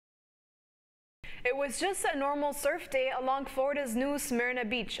It was just a normal surf day along Florida's New Smyrna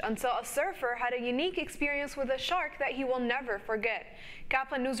Beach until a surfer had a unique experience with a shark that he will never forget.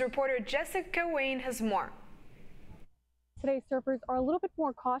 Caplin News reporter Jessica Wayne has more. Today, surfers are a little bit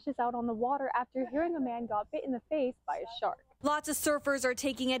more cautious out on the water after hearing a man got bit in the face by a shark. Lots of surfers are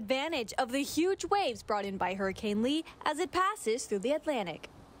taking advantage of the huge waves brought in by Hurricane Lee as it passes through the Atlantic.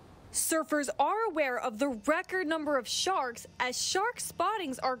 Surfers are aware of the record number of sharks, as shark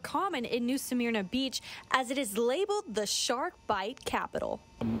spottings are common in New Smyrna Beach, as it is labeled the shark bite capital.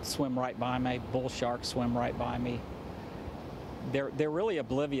 Swim right by me, bull sharks swim right by me. They're really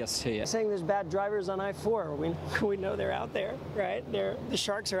oblivious to you. Saying there's bad drivers on I-4, we know they're out there, right? The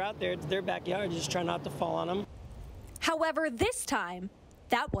sharks are out there, it's their backyard, just try not to fall on them. However, this time,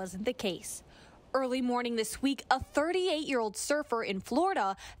 that wasn't the case. Early morning this week, a 38-year-old surfer in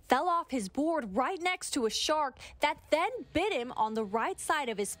Florida fell off his board right next to a shark that then bit him on the right side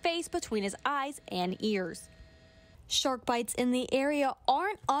of his face between his eyes and ears. Shark bites in the area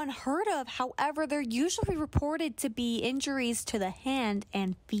aren't unheard of. However, they're usually reported to be injuries to the hand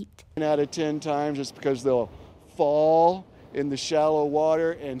and feet. 9 out of 10 times it's because they'll fall in the shallow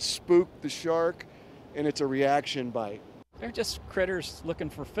water and spook the shark, and it's a reaction bite. They're just critters looking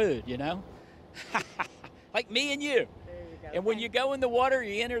for food, you know? Like me and you. And when you go in the water,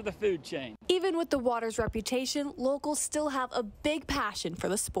 you enter the food chain. Even with the water's reputation, locals still have a big passion for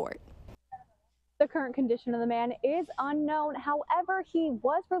the sport. The current condition of the man is unknown. However, he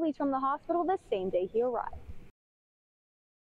was released from the hospital the same day he arrived.